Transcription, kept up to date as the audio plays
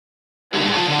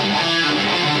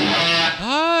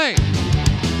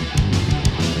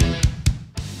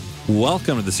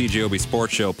Welcome to the CJOB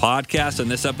Sports Show podcast. In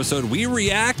this episode, we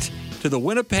react to the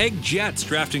Winnipeg Jets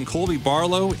drafting Colby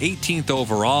Barlow, 18th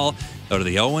overall, out of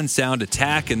the Owen Sound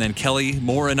Attack. And then Kelly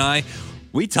Moore and I,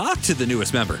 we talked to the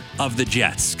newest member of the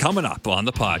Jets coming up on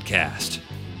the podcast.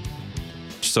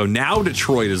 So now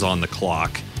Detroit is on the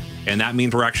clock, and that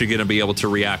means we're actually going to be able to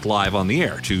react live on the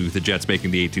air to the Jets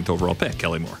making the 18th overall pick.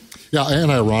 Kelly Moore. Yeah,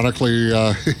 and ironically,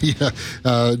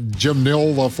 Jim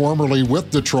Nill, formerly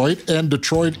with Detroit, and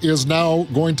Detroit is now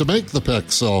going to make the pick.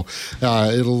 So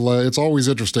it's always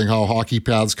interesting how hockey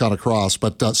paths kind of cross.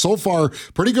 But so far,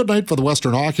 pretty good night for the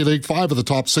Western Hockey League. 5 of the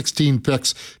top 16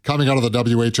 picks coming out of the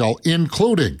WHL,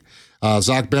 including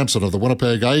Zach Benson of the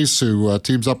Winnipeg Ice, who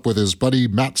teams up with his buddy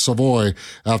Matt Savoy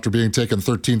after being taken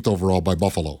 13th overall by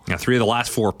Buffalo. Yeah, 3 of the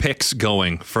last 4 picks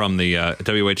going from the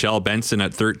WHL. Benson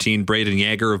at 13, Braden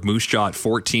Yager of Moose Jaw at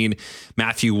 14,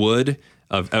 Matthew Wood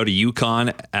out of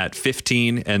Yukon at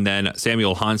 15, and then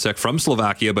Samuel Hansek from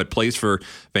Slovakia, but plays for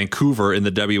Vancouver in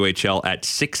the WHL at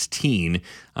 16.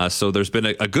 So there's been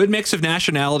a good mix of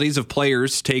nationalities of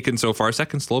players taken so far.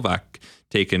 Second Slovak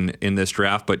taken in this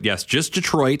draft. But yes, just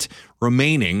Detroit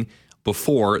remaining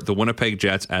before the Winnipeg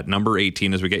Jets at number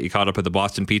 18 as we get you caught up at the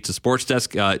Boston Pizza Sports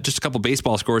Desk. Just a couple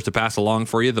baseball scores to pass along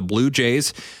for you. The Blue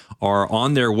Jays are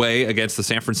on their way against the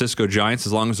San Francisco Giants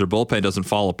as long as their bullpen doesn't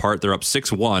fall apart. They're up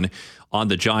 6-1 on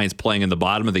the Giants playing in the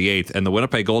bottom of the 8th. And the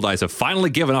Winnipeg Goldeyes have finally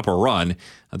given up a run.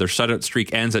 Their shutout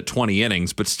streak ends at 20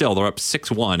 innings, but still they're up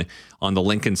 6-1 on the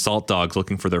Lincoln Salt Dogs,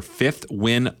 looking for their 5th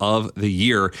win of the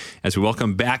year. As we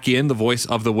welcome back in the voice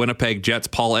of the Winnipeg Jets,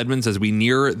 Paul Edmonds, as we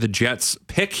near the Jets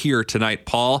pick here tonight,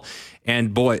 Paul.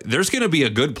 And boy, there's going to be a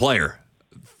good player.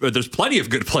 There's plenty of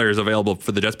good players available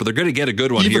for the Jets, but they're going to get a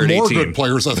good one here at 18. Even more good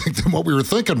players, I think, than what we were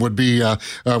thinking would be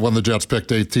when the Jets picked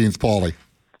 18th, Paulie.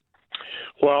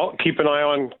 Well, keep an eye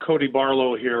on Colby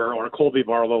Barlow here, or Colby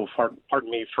Barlow,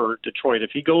 pardon me, for Detroit. If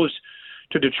he goes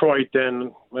to Detroit,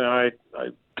 then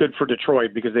good for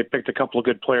Detroit because they picked a couple of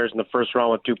good players in the first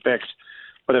round with 2 picks.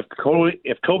 But if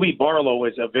Colby Barlow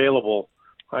is available,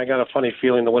 I got a funny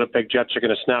feeling the Winnipeg Jets are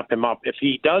going to snap him up. If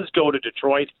he does go to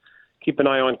Detroit, keep an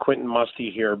eye on Quentin Musty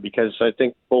here because I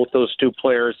think both those 2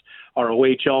 players are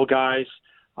OHL guys.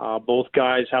 Both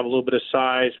guys have a little bit of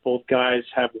size. Both guys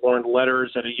have worn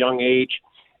letters at a young age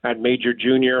at major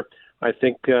junior. I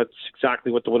think that's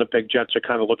exactly what the Winnipeg Jets are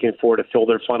kind of looking for to fill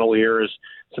their funnel here is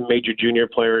some major junior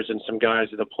players and some guys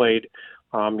that have played,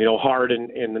 hard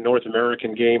in the North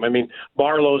American game. I mean,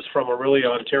 Barlow's from Orillia,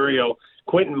 Ontario.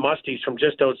 Quentin Musty's from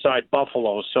just outside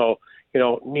Buffalo. So,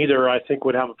 neither I think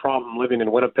would have a problem living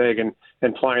in Winnipeg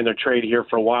and plying their trade here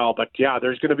for a while. But yeah,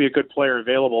 there's going to be a good player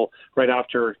available right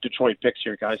after Detroit picks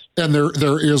here, guys. And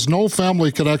there is no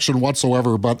family connection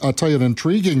whatsoever. But I'll tell you, an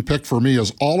intriguing pick for me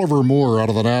is Oliver Moore out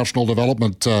of the National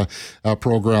Development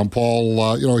Program.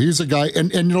 Paul, he's a guy,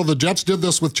 and the Jets did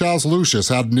this with Chaz Lucius,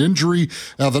 had an injury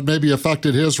that maybe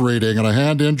affected his rating, and a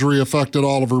hand injury affected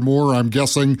Oliver Moore. I'm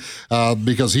guessing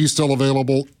because he's still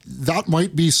available. That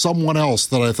might be someone else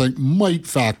that I think might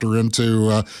factor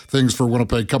into things for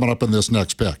Winnipeg coming up in this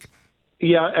next pick.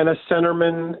 Yeah, and a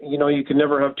centerman, you can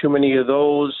never have too many of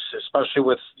those, especially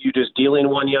with you just dealing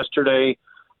one yesterday.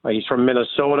 He's from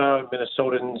Minnesota.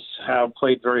 Minnesotans have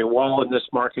played very well in this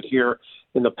market here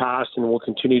in the past and will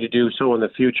continue to do so in the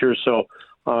future. So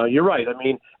you're right. I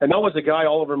mean, and that was a guy,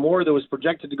 Oliver Moore, that was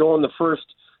projected to go in the first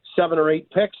 7 or 8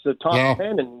 picks, the top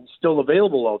 10, and still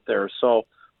available out there. So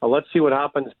let's see what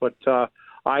happens. But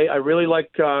I really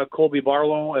like Colby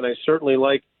Barlow, and I certainly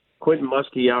like Quentin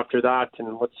Musty after that,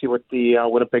 and let's see what the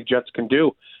Winnipeg Jets can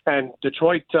do. And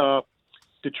Detroit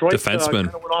defenseman kind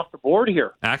of went off the board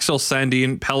here. Axel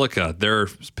Sandin Pellikka, their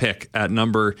pick at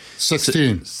number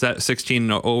 16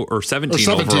 or 17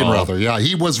 overall. Rather. Yeah,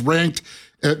 he was ranked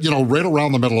right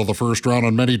around the middle of the first round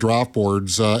on many draft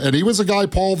boards. And he was a guy,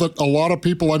 Paul, that a lot of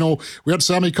people, I know we had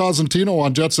Sammy Cosentino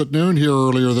on Jets at Noon here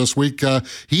earlier this week.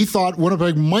 He thought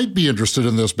Winnipeg might be interested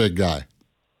in this big guy.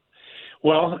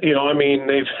 Well,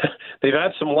 they've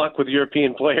had some luck with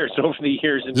European players over the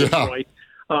years in Detroit.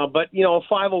 But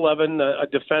 5'11", a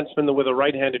defenseman with a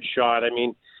right-handed shot. I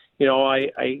mean,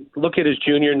 I look at his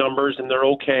junior numbers and they're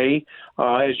okay.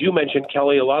 As you mentioned,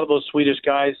 Kelly, a lot of those Swedish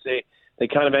guys, they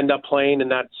kind of end up playing in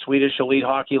that Swedish Elite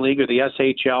Hockey League or the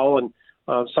SHL, and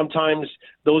sometimes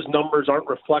those numbers aren't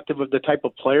reflective of the type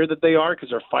of player that they are because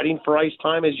they're fighting for ice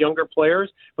time as younger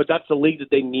players. But that's the league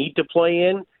that they need to play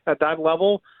in at that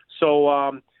level.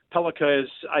 So Pellikka is,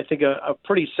 I think, a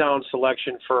pretty sound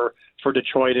selection for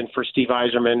Detroit and for Steve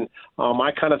Yzerman.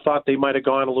 I kind of thought they might have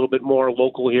gone a little bit more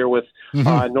local here with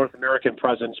North American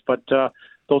presence. But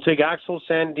they'll take Axel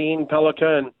Sandin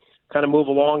Pellikka and kind of move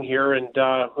along here. And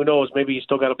who knows, maybe he's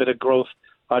still got a bit of growth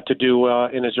to do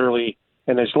in his late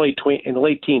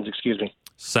teens. Excuse me.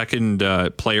 Second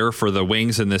player for the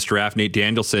Wings in this draft, Nate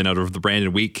Danielson out of the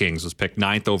Brandon Wheat Kings, was picked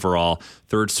 9th overall,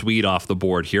 third Swede off the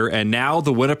board here. And now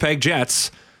the Winnipeg Jets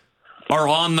are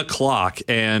on the clock,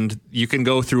 and you can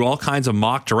go through all kinds of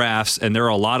mock drafts, and there are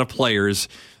a lot of players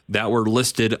that were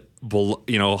listed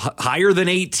higher than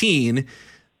 18,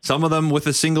 some of them with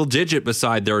a single digit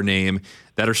beside their name,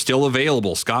 that are still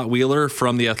available. Scott Wheeler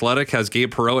from The Athletic has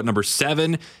Gabe Perreault at number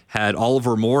 7, had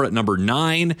Oliver Moore at number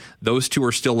 9. Those two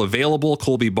are still available.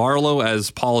 Colby Barlow, as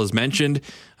Paul has mentioned,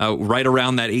 right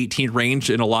around that 18 range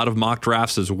in a lot of mock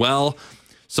drafts as well.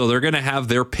 So they're going to have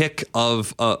their pick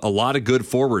of a lot of good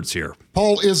forwards here.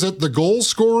 Paul, is it the goal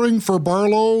scoring for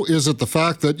Barlow? Is it the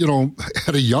fact that,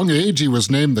 at a young age he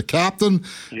was named the captain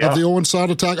of the Owen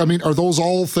Sound attack? I mean, are those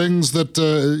all things that,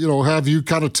 have you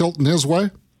kind of tilting his way?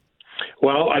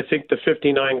 Well, I think the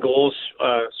 59 goals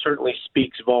certainly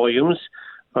speaks volumes.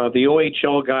 The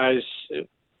OHL guys,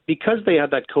 because they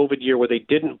had that COVID year where they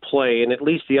didn't play, and at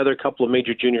least the other couple of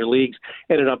major junior leagues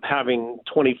ended up having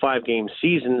 25-game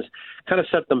seasons, kind of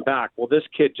set them back. Well, this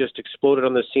kid just exploded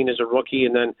on the scene as a rookie,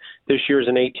 and then this year as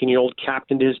an 18-year-old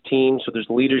captained his team, so there's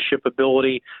leadership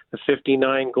ability, the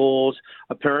 59 goals.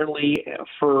 Apparently,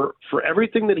 for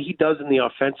everything that he does in the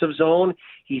offensive zone,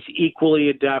 he's equally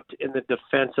adept in the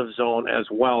defensive zone as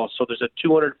well. So there's a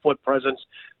 200-foot presence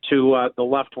to the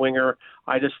left winger.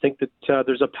 I just think that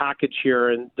there's a package here,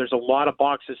 and there's a lot of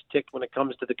boxes ticked when it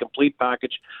comes to the complete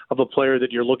package of a player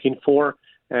that you're looking for.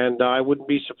 And I wouldn't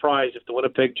be surprised if the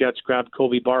Winnipeg Jets grabbed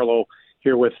Colby Barlow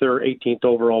here with their 18th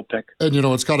overall pick. And,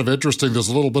 it's kind of interesting. There's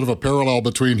a little bit of a parallel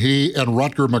between he and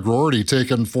Rutger McGroarty,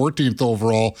 taken 14th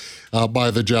overall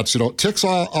by the Jets. Ticks a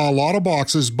lot of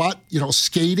boxes, but,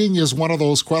 skating is one of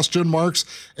those question marks.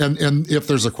 And if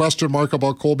there's a question mark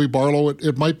about Colby Barlow,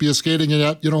 it might be a skating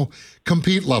at,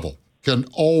 compete level. Can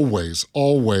always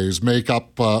make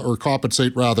up or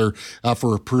compensate, rather,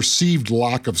 for a perceived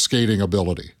lack of skating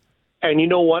ability. And you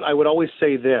know what? I would always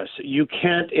say this. You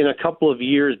can't, in a couple of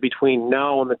years between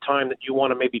now and the time that you want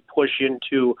to maybe push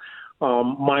into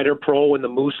minor pro and the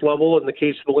Moose level, in the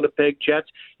case of the Winnipeg Jets,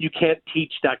 you can't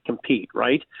teach that compete,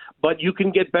 right? But you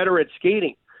can get better at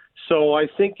skating. So I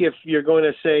think if you're going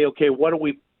to say, okay, what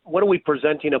are we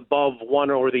presenting above one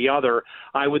or the other,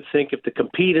 I would think if the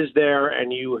compete is there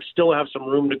and you still have some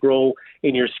room to grow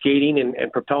in your skating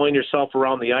and propelling yourself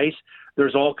around the ice,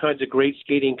 there's all kinds of great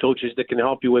skating coaches that can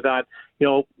help you with that.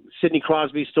 Sidney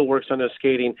Crosby still works on his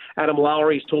skating. Adam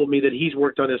Lowry's told me that he's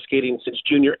worked on his skating since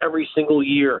junior every single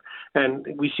year, and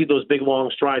we see those big,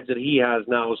 long strides that he has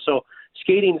now. So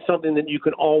skating is something that you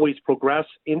can always progress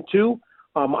into.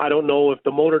 I don't know if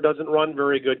the motor doesn't run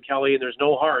very good, Kelly, and there's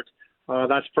no heart.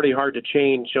 That's pretty hard to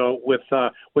change with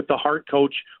the heart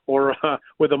coach or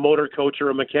with a motor coach or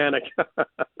a mechanic.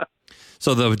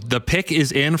 So the pick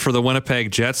is in for the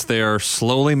Winnipeg Jets. They are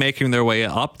slowly making their way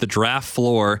up the draft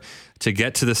floor to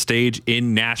get to the stage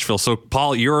in Nashville. So,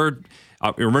 Paul,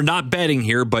 we're not betting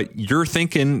here, but you're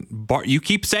thinking you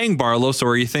keep saying Barlow, so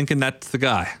are you thinking that's the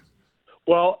guy?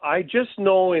 Well, I just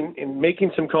know in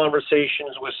making some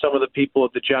conversations with some of the people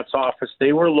at the Jets office,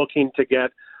 they were looking to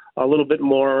get a little bit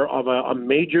more of a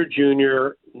major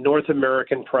junior North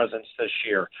American presence this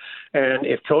year. And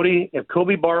if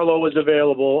Colby Barlow is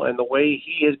available and the way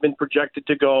he has been projected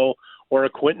to go, or a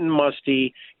Quentin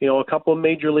Musty, a couple of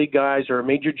major league guys or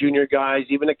major junior guys,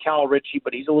 even a Cal Ritchie,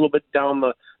 but he's a little bit down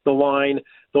the line.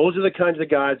 Those are the kinds of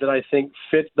guys that I think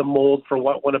fit the mold for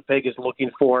what Winnipeg is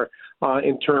looking for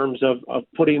in terms of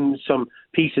putting some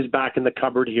pieces back in the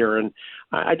cupboard here. And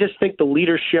I just think the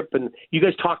leadership, and you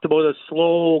guys talked about a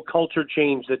slow culture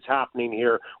change that's happening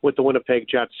here with the Winnipeg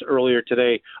Jets earlier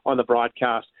today on the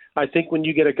broadcast. I think when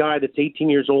you get a guy that's 18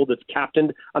 years old that's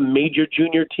captained a major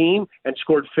junior team and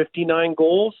scored 59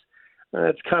 goals,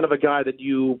 it's kind of a guy that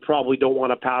you probably don't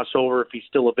want to pass over if he's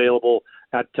still available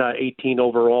at 18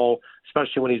 overall,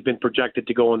 especially when he's been projected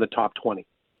to go in the top 20.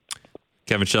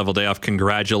 Kevin Cheveldayoff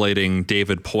congratulating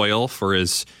David Poile for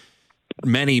his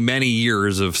many, many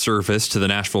years of service to the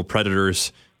Nashville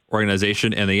Predators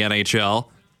organization and the NHL.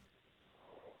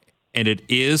 And it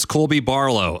is Colby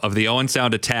Barlow of the Owen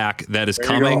Sound Attack that is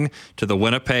coming to the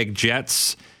Winnipeg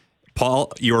Jets.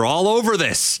 Paul, you're all over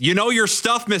this. You know your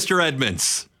stuff, Mr.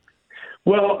 Edmonds.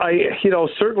 Well,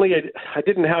 certainly I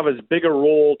didn't have as big a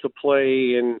role to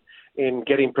play in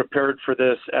getting prepared for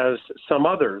this as some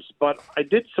others, but I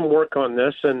did some work on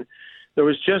this, and there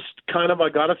was just I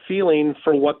got a feeling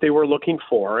for what they were looking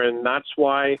for, and that's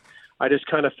why I just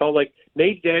kind of felt like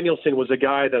Nate Danielson was a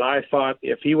guy that I thought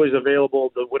if he was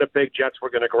available, the Winnipeg Jets were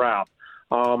going to grab.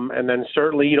 And then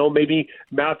certainly, maybe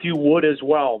Matthew Wood as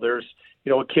well. There's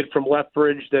a kid from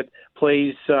Lethbridge that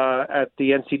plays at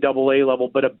the NCAA level,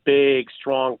 but a big,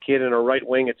 strong kid in a right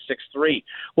wing at 6'3".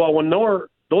 Well, when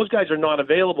those guys are not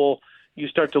available, you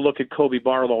start to look at Colby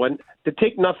Barlow. And to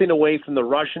take nothing away from the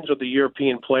Russians or the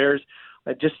European players,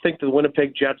 I just think the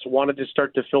Winnipeg Jets wanted to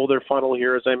start to fill their funnel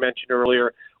here, as I mentioned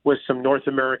earlier, with some North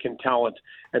American talent.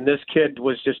 And this kid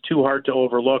was just too hard to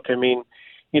overlook. I mean,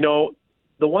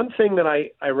 the one thing that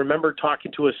I remember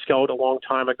talking to a scout a long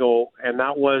time ago, and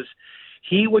that was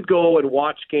he would go and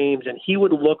watch games, and he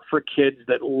would look for kids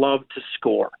that love to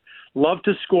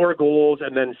score goals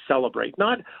and then celebrate.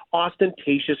 Not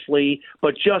ostentatiously,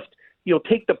 but just,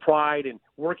 take the pride in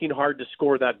working hard to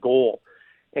score that goal.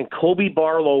 And Colby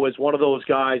Barlow is one of those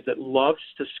guys that loves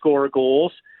to score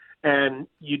goals, and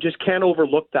you just can't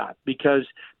overlook that because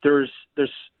there's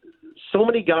so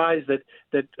many guys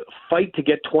that fight to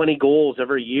get 20 goals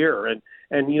every year.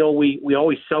 And we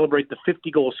always celebrate the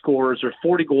 50-goal scorers or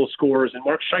 40-goal scorers, and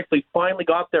Mark Scheifele finally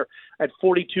got there at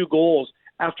 42 goals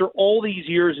after all these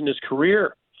years in his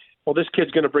career. Well, this kid's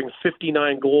going to bring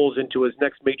 59 goals into his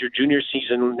next major junior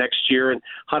season next year, and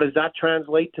how does that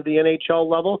translate to the NHL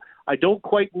level? I don't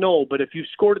quite know, but if you've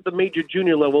scored at the major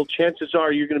junior level, chances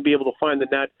are you're going to be able to find the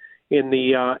net in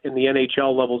the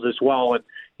NHL levels as well, and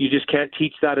you just can't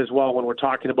teach that as well when we're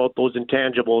talking about those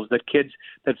intangibles, that kids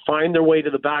that find their way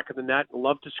to the back of the net and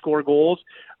love to score goals,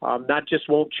 that just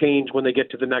won't change when they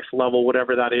get to the next level,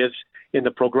 whatever that is in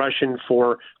the progression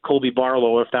for Colby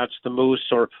Barlow, if that's the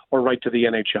Moose or right to the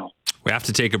NHL. We have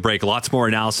to take a break. Lots more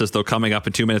analysis, though, coming up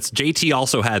in 2 minutes. JT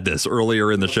also had this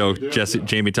earlier in the show.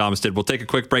 Jamie Thomas did. We'll take a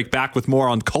quick break. Back with more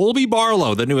on Colby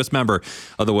Barlow, the newest member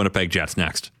of the Winnipeg Jets,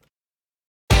 next.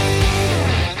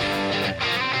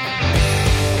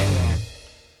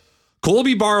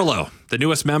 Colby Barlow, the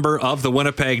newest member of the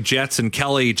Winnipeg Jets, and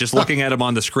Kelly, just looking at him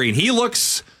on the screen, he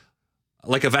looks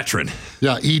like a veteran.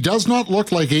 Yeah, he does not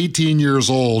look like 18 years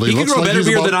old. He can looks grow a like better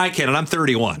beard than I can, and I'm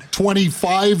 31.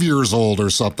 25 years old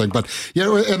or something. But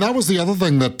and that was the other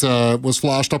thing that was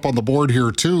flashed up on the board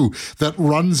here too, that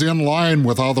runs in line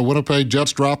with how the Winnipeg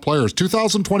Jets draft players.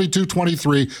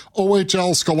 2022-23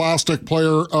 OHL Scholastic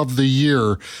Player of the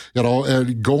Year.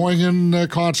 Going in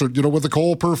concert, with the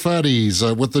Cole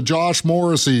Perfettis, with the Josh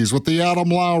Morrisseys, with the Adam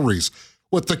Lowrys,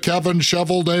 with the Kevin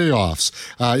Cheveldayoffs.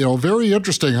 Very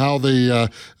interesting how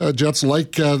the Jets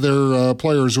like their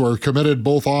players who are committed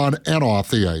both on and off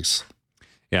the ice.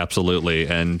 Yeah, absolutely.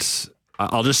 And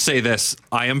I'll just say this.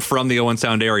 I am from the Owen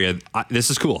Sound area. This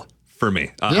is cool for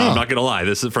me. I'm not going to lie.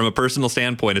 This is from a personal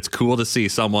standpoint. It's cool to see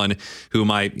someone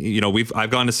whom I've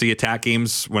gone to see Attack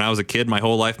games when I was a kid, my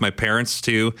whole life. My parents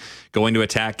too, going to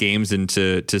Attack games, and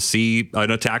to see an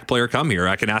Attack player come here.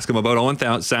 I can ask them about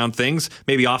Owen Sound things,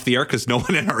 maybe off the air, because no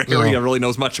one in our area really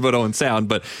knows much about Owen Sound.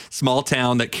 But small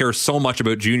town that cares so much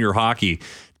about junior hockey.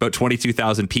 About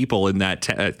 22,000 people in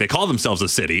that. They call themselves a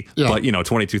city, but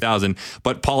 22,000.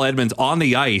 But Paul Edmonds on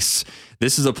the ice.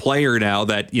 This is a player now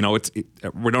that we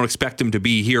don't expect him to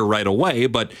be here right away.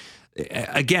 But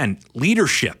again,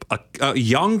 leadership, a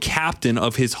young captain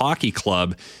of his hockey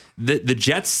club. The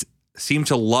Jets seem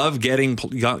to love getting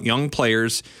young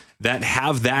players that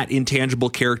have that intangible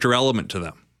character element to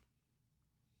them.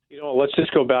 Let's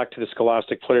just go back to the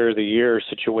Scholastic Player of the Year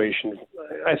situation.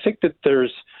 I think that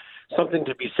there's something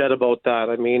to be said about that.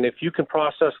 I mean, if you can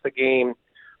process the game,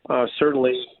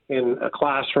 certainly in a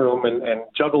classroom and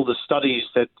juggle the studies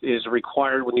that is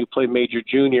required when you play major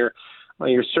junior,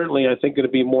 you're certainly, I think, going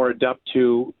to be more adept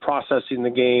to processing the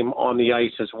game on the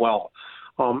ice as well.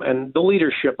 And the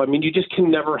leadership, I mean, you just can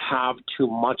never have too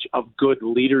much of good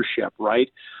leadership, right?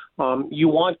 You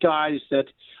want guys that,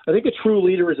 I think a true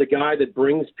leader is a guy that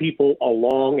brings people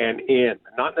along and in,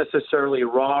 not necessarily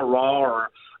raw, or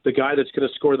the guy that's going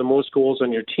to score the most goals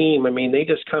on your team. I mean, they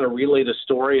just kind of relay the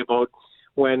story about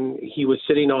when he was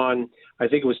sitting on, I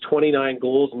think it was 29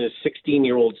 goals in his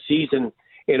 16-year-old season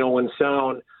in Owen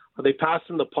Sound. They passed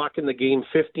him the puck in the game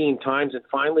 15 times, and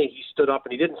finally he stood up,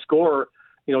 and he didn't score,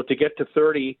 to get to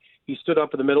 30. He stood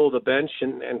up in the middle of the bench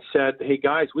and said, hey,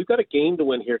 guys, we've got a game to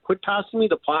win here. Quit passing me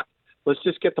the puck. Let's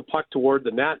just get the puck toward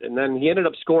the net. And then he ended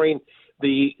up scoring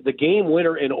the game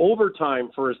winner in overtime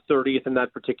for his 30th in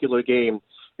that particular game.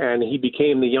 And he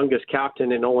became the youngest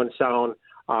captain in Owen Sound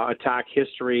Attack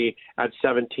history at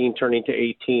 17, turning to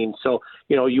 18. So,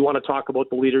 you want to talk about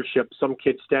the leadership. Some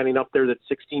kid standing up there that's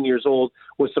 16 years old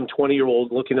with some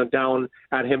 20-year-old looking down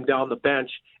at him down the bench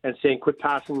and saying, quit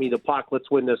passing me the puck, let's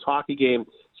win this hockey game,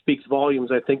 speaks volumes,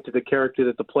 I think, to the character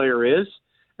that the player is.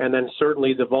 And then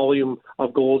certainly the volume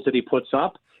of goals that he puts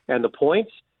up and the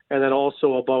points. And then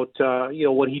also about,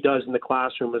 what he does in the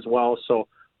classroom as well. So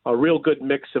a real good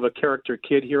mix of a character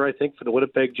kid here, I think, for the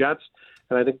Winnipeg Jets.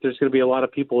 And I think there's going to be a lot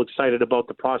of people excited about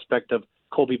the prospect of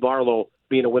Colby Barlow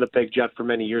being a Winnipeg Jet for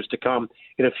many years to come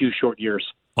in a few short years.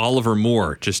 Oliver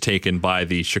Moore, just taken by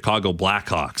the Chicago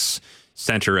Blackhawks,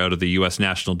 center out of the U.S.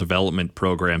 National Development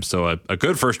Program. So a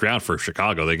good first round for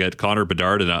Chicago. They get Connor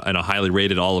Bedard and a highly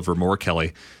rated Oliver Moore,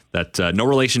 Kelly. That no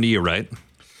relation to you, right?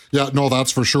 Yeah, no,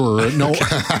 that's for sure. No,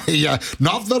 yeah,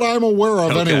 not that I'm aware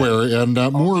of anywhere. And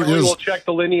Moore is. We'll check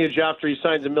the lineage after he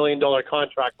signs $1 million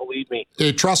contract. Believe me.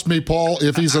 Hey, trust me, Paul.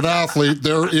 If he's an athlete,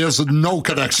 there is no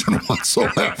connection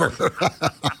whatsoever.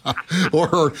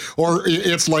 or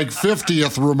it's like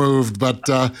 50th removed. But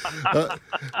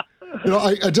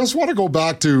I just want to go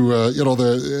back to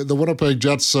the Winnipeg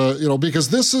Jets. Because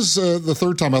this is the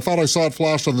third time. I thought I saw it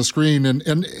flashed on the screen,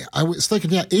 and I was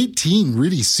thinking, 18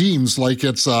 really seems like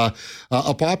it's a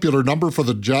popular number for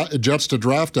the Jets to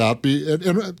draft at.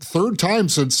 And third time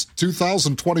since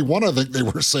 2021, I think they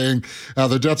were saying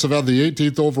the Jets have had the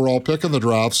 18th overall pick in the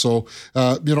draft. So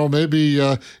maybe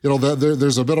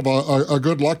there's a bit of a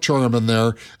good luck charm in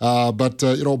there. But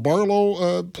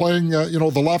Barlow playing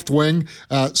the left wing,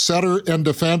 center and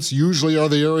defense usually are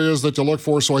the areas that you look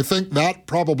for. So I think that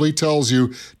probably tells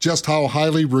you just how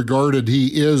highly regarded he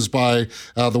is by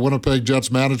the Winnipeg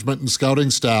Jets management and scouting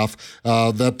staff,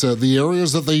 that the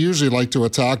areas that they usually like to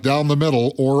attack down the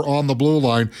middle or on the blue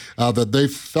line, that they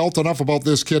felt enough about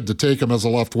this kid to take him as a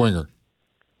left winger.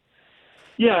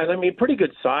 Yeah, and I mean, pretty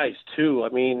good size, too. I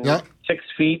mean, yeah. 6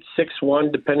 feet,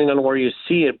 6'1", depending on where you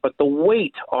see it. But the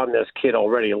weight on this kid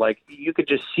already, like, you could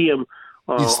just see him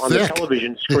on the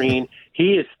television screen.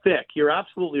 He is thick. You're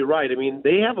absolutely right. I mean,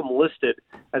 they have him listed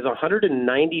as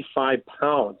 195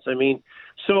 pounds. I mean,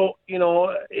 so,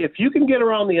 if you can get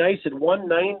around the ice at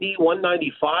 190,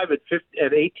 195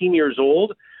 at 18 years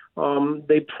old,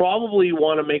 they probably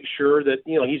want to make sure that,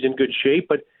 he's in good shape.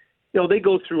 But, they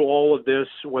go through all of this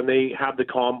when they have the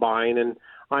combine, and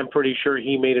I'm pretty sure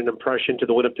he made an impression to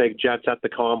the Winnipeg Jets at the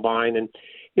combine. And,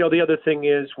 the other thing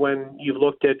is when you've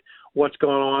looked at what's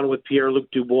going on with Pierre-Luc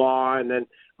Dubois, and then,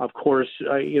 of course,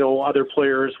 other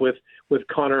players with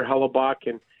Connor Hellebuck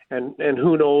and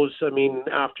who knows, I mean,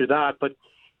 after that. But,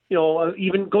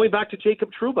 even going back to Jacob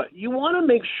Trouba, you want to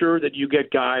make sure that you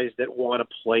get guys that want to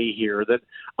play here, that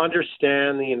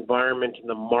understand the environment and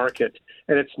the market.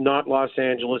 And it's not Los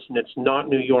Angeles, and it's not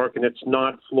New York, and it's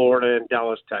not Florida and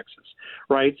Dallas, Texas,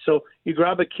 right? So you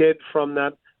grab a kid from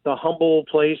the humble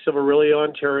place of Orillia,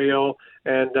 Ontario,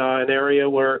 and an area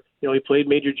where, he played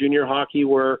major junior hockey,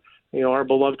 where, our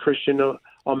beloved Christian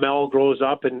Amel grows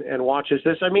up and watches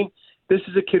this. I mean, this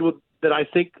is a kid that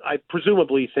I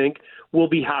presumably think will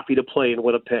be happy to play in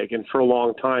Winnipeg and for a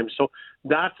long time. So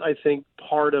that's, I think,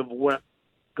 part of what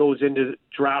goes into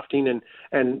drafting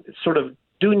and sort of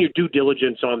doing your due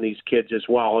diligence on these kids as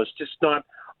well. It's just not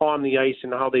on the ice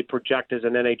and how they project as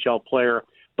an NHL player,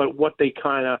 but what they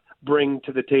kind of bring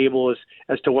to the table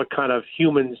as to what kind of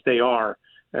humans they are.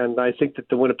 And I think that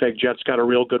the Winnipeg Jets got a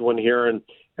real good one here. And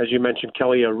as you mentioned,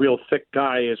 Kelly, a real thick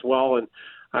guy as well. And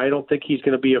I don't think he's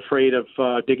going to be afraid of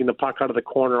digging the puck out of the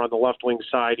corner on the left wing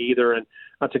side either. And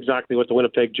that's exactly what the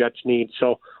Winnipeg Jets need.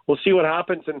 So we'll see what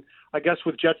happens. And I guess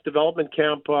with Jets development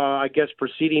camp,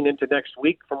 proceeding into next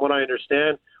week, from what I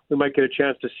understand, we might get a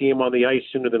chance to see him on the ice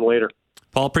sooner than later.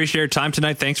 Paul, appreciate your time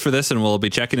tonight. Thanks for this, and we'll be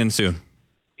checking in soon.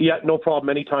 Yeah, no problem.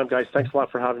 Anytime, guys. Thanks a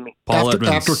lot for having me. Paul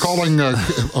after calling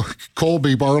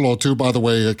Colby Barlow, too, by the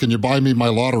way, can you buy me my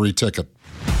lottery ticket?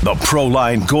 The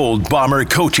Proline Gold Bomber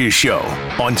Coaches Show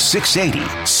on 680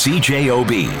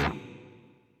 CJOB.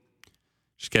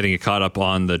 Just getting you caught up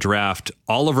on the draft.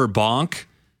 Oliver Bonk,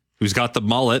 who's got the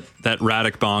mullet that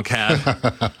Radek Bonk had,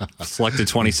 selected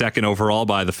 22nd overall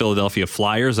by the Philadelphia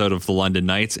Flyers out of the London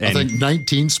Knights. And I think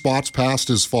 19 spots past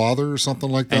his father or something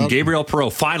like that. And Gabriel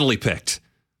Perreault finally picked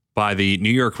by the New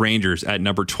York Rangers at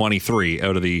number 23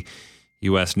 out of the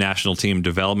U.S. National Team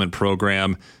Development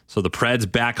Program. So the Preds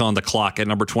back on the clock at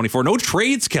number 24. No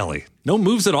trades, Kelly. No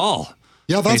moves at all.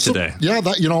 Yeah, that's today.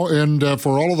 And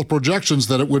for all of the projections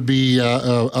that it would be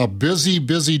a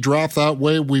busy draft that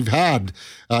way, we've had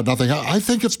nothing. I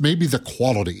think it's maybe the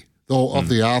quality, though, of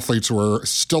the athletes who are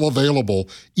still available,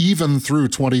 even through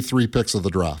 23 picks of the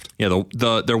draft. Yeah,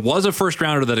 there was a first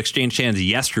rounder that exchanged hands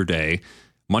yesterday.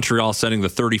 Montreal sending the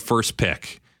 31st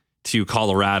pick to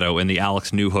Colorado in the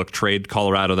Alex Newhook trade.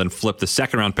 Colorado then flipped the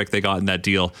second round pick they got in that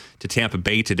deal to Tampa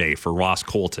Bay today for Ross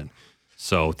Colton.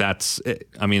 So there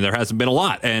hasn't been a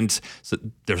lot. And so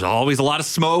there's always a lot of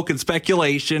smoke and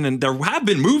speculation. And there have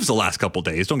been moves the last couple of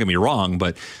days, don't get me wrong,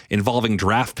 but involving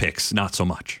draft picks, not so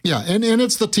much. Yeah, and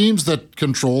it's the teams that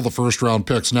control the first round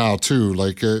picks now, too.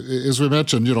 Like, as we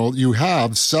mentioned, you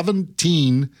have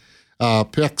 17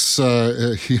 picks,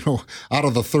 out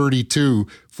of the 32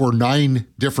 for 9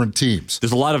 different teams.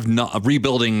 There's a lot of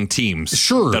rebuilding teams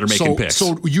that are making picks.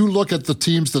 So you look at the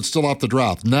teams that still have to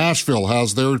draft. Nashville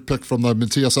has their pick from the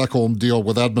Matthias Ekholm deal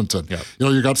with Edmonton. Yep.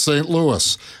 You got St.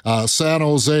 Louis, San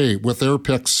Jose with their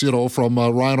picks, from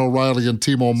Ryan O'Reilly and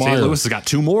Timo Meier. St. Louis has got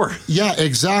 2 more. Yeah,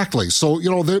 exactly. So,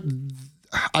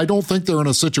 I don't think they're in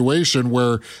a situation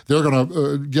where they're going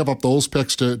to give up those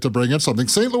picks to bring in something.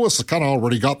 St. Louis has kind of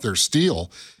already got their steal,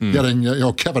 getting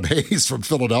Kevin Hayes from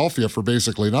Philadelphia for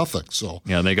basically nothing. So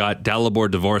they got Dalibor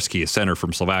Dvorsky, a center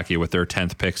from Slovakia, with their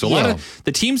 10th pick. So a lot of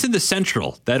the teams in the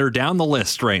Central that are down the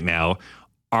list right now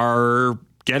are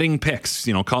getting picks.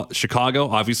 Chicago,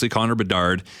 obviously Connor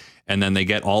Bedard. And then they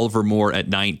get Oliver Moore at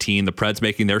 19. The Preds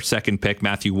making their second pick.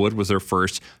 Matthew Wood was their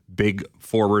first big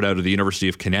forward out of the University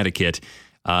of Connecticut.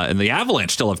 And the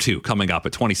Avalanche still have 2 coming up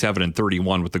at 27 and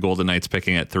 31 with the Golden Knights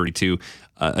picking at 32.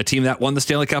 A team that won the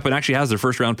Stanley Cup and actually has their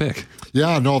first round pick.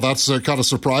 Yeah, no, that's kind of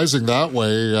surprising that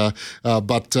way.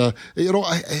 But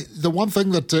the one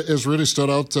thing that has really stood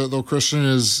out, though, Christian,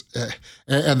 is,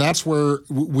 and that's where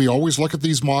we always look at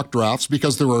these mock drafts,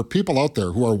 because there are people out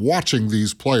there who are watching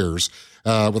these players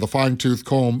with a fine-tooth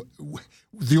comb.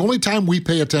 The only time we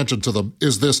pay attention to them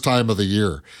is this time of the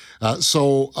year.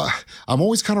 So I'm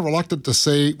always kind of reluctant to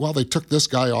say, well, they took this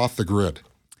guy off the grid.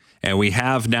 And we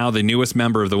have now the newest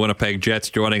member of the Winnipeg Jets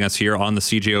joining us here on the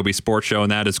CJOB Sports Show,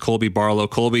 and that is Colby Barlow.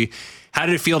 Colby, how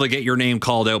did it feel to get your name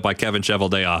called out by Kevin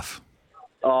Cheveldayoff?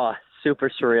 Oh,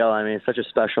 super surreal. I mean, it's such a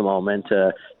special moment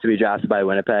to be drafted by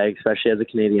Winnipeg, especially as a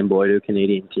Canadian boy to a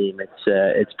Canadian team.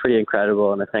 It's pretty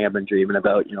incredible, and the thing I've been dreaming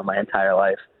about, my entire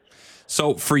life.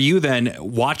 So for you then,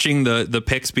 watching the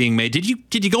picks being made, did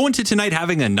you go into tonight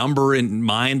having a number in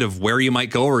mind of where you might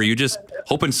go, or are you just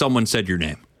hoping someone said your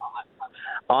name?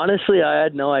 Honestly, I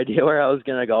had no idea where I was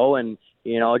going to go, and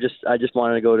I just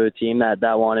wanted to go to a team that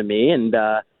wanted me, and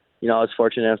I was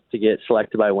fortunate enough to get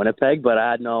selected by Winnipeg, but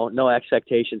I had no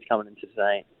expectations coming into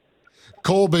tonight.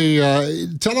 Colby,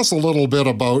 tell us a little bit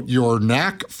about your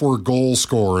knack for goal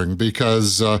scoring,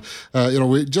 because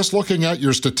just looking at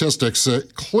your statistics,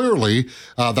 clearly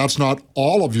that's not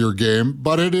all of your game,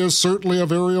 but it is certainly a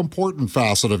very important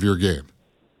facet of your game.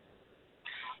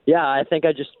 Yeah, I think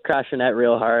I just crash the net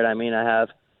real hard. I mean, I have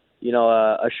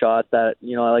a shot that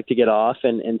I like to get off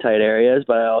in tight areas,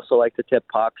 but I also like to tip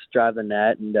pucks, drive the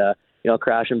net, and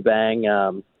crash and bang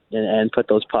and put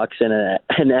those pucks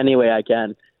in any way I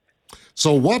can.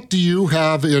 So what do you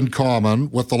have in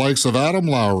common with the likes of Adam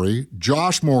Lowry,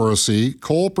 Josh Morrissey,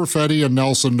 Cole Perfetti, and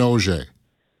Nelson Nogier?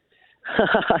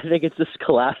 I think it's the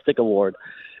Scholastic Award.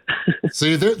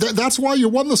 See, that's why you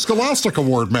won the Scholastic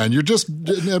Award, man. You're just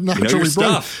naturally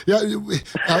stuff. Yeah,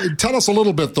 tell us a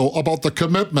little bit, though, about the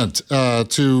commitment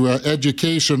to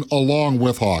education along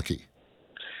with hockey.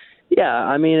 Yeah,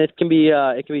 I mean, it can be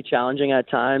challenging at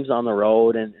times on the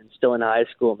road and still in high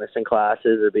school, missing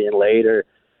classes or being late or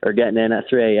getting in at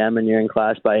 3 a.m. and you're in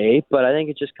class by 8. But I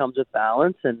think it just comes with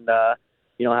balance and,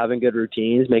 having good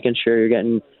routines, making sure you're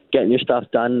getting your stuff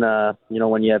done,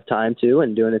 when you have time to,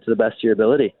 and doing it to the best of your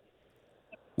ability.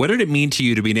 What did it mean to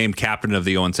you to be named captain of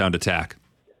the Owen Sound Attack?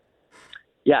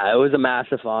 Yeah, it was a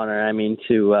massive honor. I mean,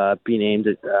 to be named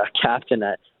captain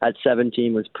at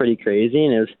 17 was pretty crazy,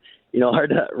 and it was,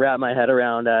 hard to wrap my head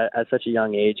around at such a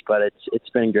young age, but it's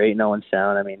been great in Owen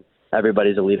Sound. I mean,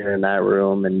 everybody's a leader in that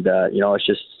room, and it's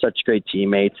just such great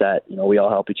teammates that we all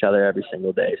help each other every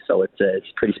single day. So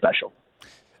it's pretty special.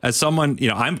 As someone,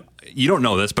 you don't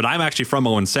know this, but I'm actually from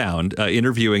Owen Sound,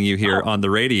 interviewing you here on the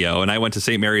radio, and I went to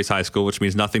St. Mary's High School, which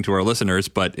means nothing to our listeners,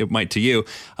 but it might to you,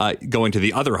 going to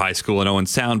the other high school in Owen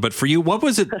Sound. But for you, what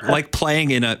was it like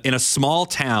playing in a small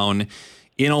town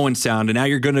in Owen Sound, and now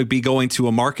you're going to be going to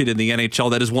a market in the NHL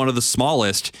that is one of the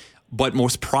smallest but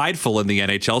most prideful in the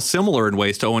NHL, similar in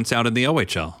ways to Owen Sound in the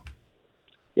OHL?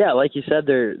 Yeah, like you said,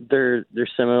 they're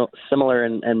similar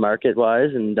in market wise,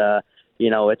 and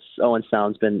it's Owen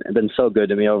Sound's been so good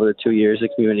to me over the 2 years. The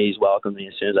community's welcomed me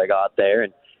as soon as I got there,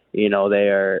 and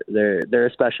they're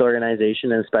a special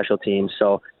organization and a special team.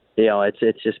 So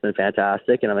it's just been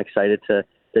fantastic, and I'm excited to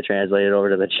translate it over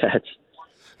to the Jets.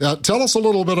 Tell us a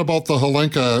little bit about the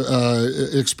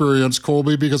Hlinka experience,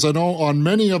 Colby, because I know on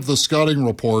many of the scouting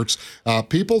reports,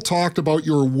 people talked about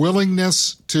your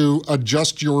willingness to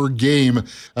adjust your game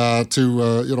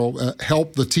to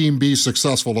help the team be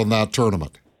successful in that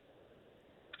tournament.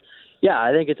 Yeah,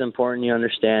 I think it's important you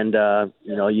understand,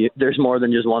 there's more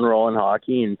than just one role in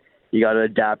hockey, and you got to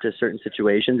adapt to certain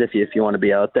situations if you want to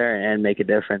be out there and make a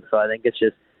difference. So I think it's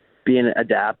just being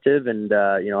adaptive and,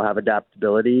 have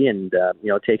adaptability and,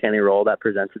 take any role that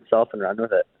presents itself and run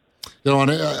with it. You know,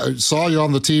 and I saw you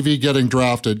on the TV getting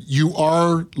drafted. You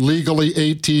are legally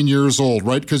 18 years old,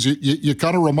 right? Because you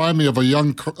kind of remind me of a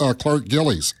young Clark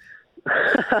Gillies.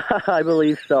 I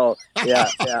believe so. Yeah,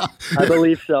 I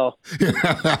believe so.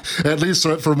 Yeah, at least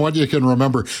from what you can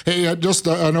remember. Hey, I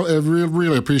know I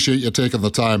really appreciate you taking the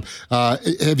time.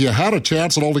 Have you had a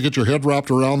chance at all to get your head wrapped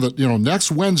around that? You know,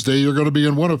 next Wednesday you're going to be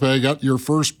in Winnipeg at your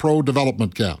first pro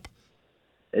development camp.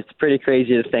 It's pretty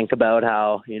crazy to think about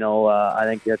how, I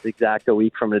think that's exact a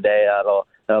week from today.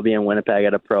 That'll be in Winnipeg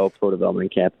at a pro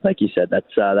development camp. Like you said,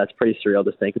 that's pretty surreal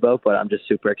to think about, but I'm just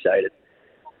super excited.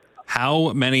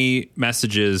 How many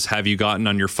messages have you gotten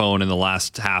on your phone in the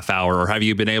last half hour, or have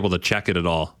you been able to check it at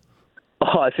all?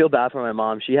 Oh, I feel bad for my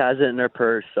mom. She has it in her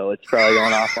purse, so it's probably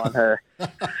going off on her.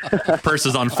 Purse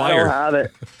is on fire. I don't have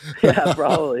it. Yeah,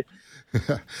 probably.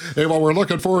 Hey, well, we're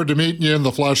looking forward to meeting you in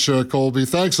the flesh, Colby.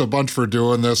 Thanks a bunch for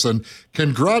doing this, and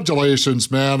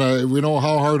congratulations, man. We know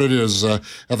how hard it is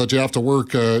that you have to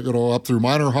work, up through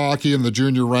minor hockey and the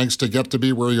junior ranks to get to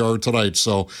be where you are tonight.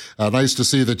 So nice to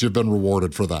see that you've been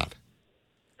rewarded for that.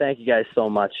 Thank you guys so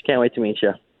much. Can't wait to meet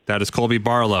you. That is Colby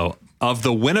Barlow of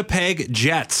the Winnipeg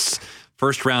Jets,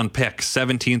 first-round pick,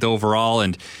 17th overall,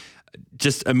 and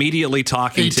just immediately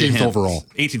talking to him.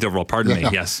 18th overall, pardon me,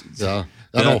 yes. Yeah.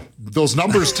 I know. Those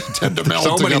numbers tend to meld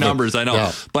so together. many numbers, I know.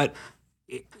 Yeah. But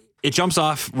it jumps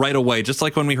off right away, just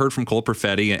like when we heard from Cole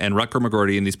Perfetti and Rutger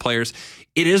McGroarty and these players.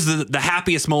 It is the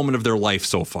happiest moment of their life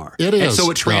so far. It is. And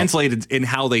so it translated in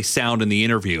how they sound in the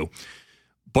interview.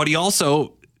 But he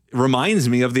also reminds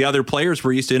me of the other players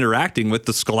we're used to interacting with,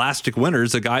 the Scholastic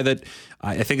winners, a guy that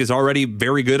I think is already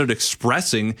very good at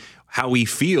expressing how he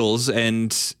feels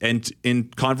and a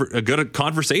good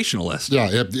conversationalist. Yeah,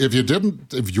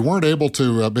 if you weren't able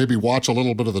to maybe watch a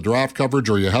little bit of the draft coverage,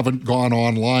 or you haven't gone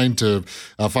online to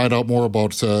find out more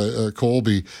about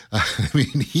Colby, I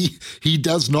mean, he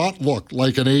does not look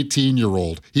like an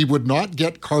 18-year-old. He would not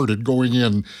get carded going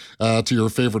in to your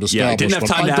favorite establishment. Yeah, I didn't have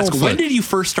time to ask, when did you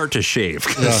first start to shave?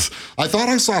 Yeah, I thought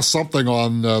I saw something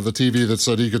on the TV that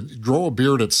said he could grow a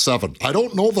beard at 7. I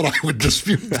don't know that I would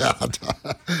dispute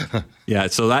that. Yeah,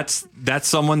 so that's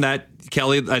someone that,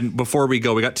 Kelly, and before we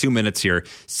go, we got 2 minutes here.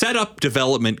 Set up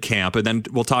development camp, and then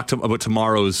we'll talk about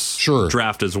tomorrow's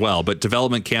draft as well. But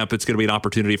development camp, it's going to be an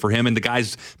opportunity for him and the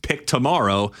guys picked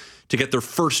tomorrow to get their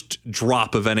first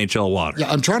drop of NHL water.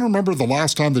 Yeah, I'm trying to remember the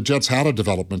last time the Jets had a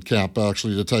development camp,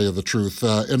 actually, to tell you the truth.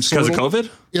 And so because of COVID?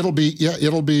 It'll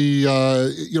be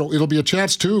a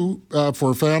chance too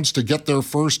for fans to get their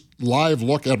first live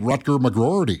look at Rutger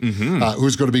McGroarty,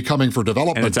 who's going to be coming for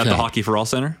development camp. And it's at camp. the Hockey for All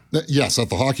Center? Yes, at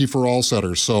the Hockey for All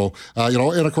Center. So,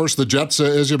 and of course the Jets,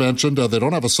 as you mentioned, they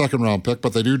don't have a second round pick,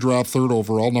 but they do draft third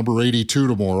overall, number 82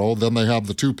 tomorrow. Then they have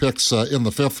the 2 picks in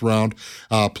the 5th round,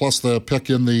 plus the pick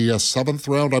in the 7th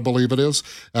round, I believe it is,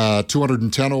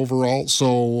 210 overall.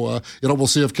 So, we'll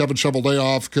see if Kevin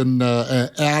Cheveldayoff can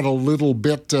add a little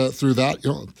bit through that.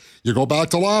 You go back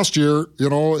to last year,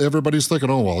 everybody's thinking,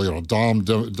 Dom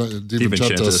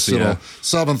DiVincentis,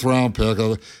 7th round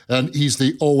pick, and he's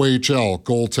the OHL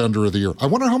goaltender of the year. I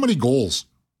wonder how many goals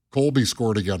Colby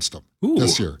scored against him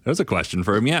this year. That's a question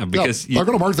for him, because I'm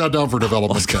going to mark that down for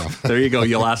development camp. There you go.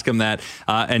 You'll ask him that.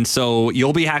 And so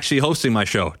you'll be actually hosting my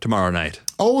show tomorrow night.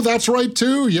 Oh, that's right,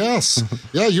 too. Yes.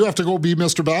 Yeah, you have to go be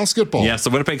Mr. Basketball. Yes,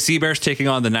 the Winnipeg Seabears taking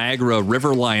on the Niagara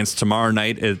River Lions tomorrow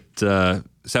night at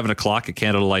 7 o'clock at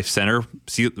Canada Life Center.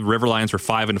 River Lions are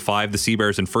 5-5. The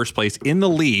Seabears in first place in the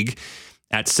league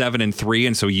at 7-3,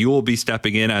 and so you will be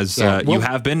stepping in as you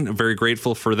have been. Very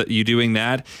grateful for you doing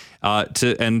that.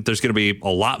 And there's going to be a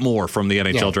lot more from the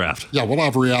NHL draft. Yeah, we'll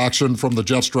have a reaction from the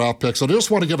Jets draft picks. And I just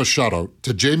want to give a shout out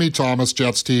to Jamie Thomas,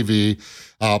 Jets TV,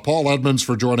 Paul Edmonds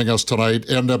for joining us tonight,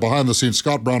 and behind the scenes,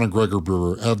 Scott Brown and Gregor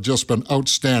Brewer have just been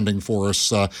outstanding for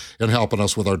us in helping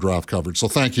us with our draft coverage. So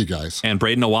thank you guys. And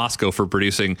Braden Owasco for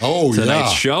producing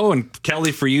tonight's show, and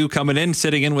Kelly for you coming in,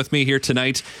 sitting in with me here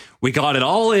tonight. We got it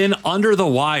all in under the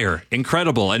wire.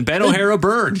 Incredible. And Ben O'Hara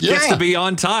Byrne gets to be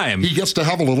on time. He gets to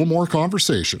have a little more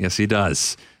conversation. Yes, he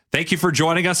does. Thank you for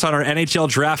joining us on our NHL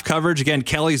draft coverage. Again,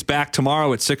 Kelly's back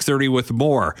tomorrow at 6:30 with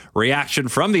more reaction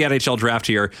from the NHL draft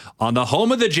here on the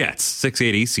home of the Jets,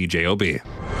 680 CJOB.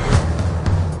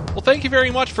 Well, thank you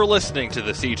very much for listening to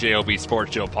the CJOB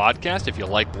Sports Show podcast. If you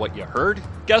like what you heard,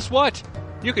 guess what?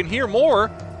 You can hear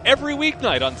more every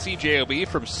weeknight on CJOB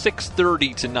from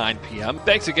 6:30 to 9 p.m.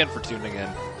 Thanks again for tuning in.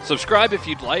 Subscribe if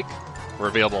you'd like. We're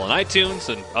available on iTunes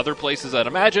and other places, I'd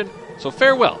imagine. So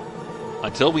farewell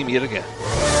until we meet again.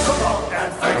 So long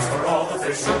and thanks for all the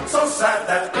fish. So sad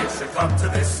that it should come to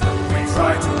this. We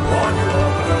try to warn you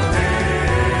all, but oh dear.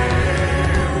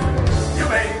 You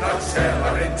may not share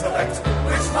our intellect,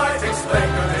 which might explain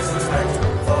your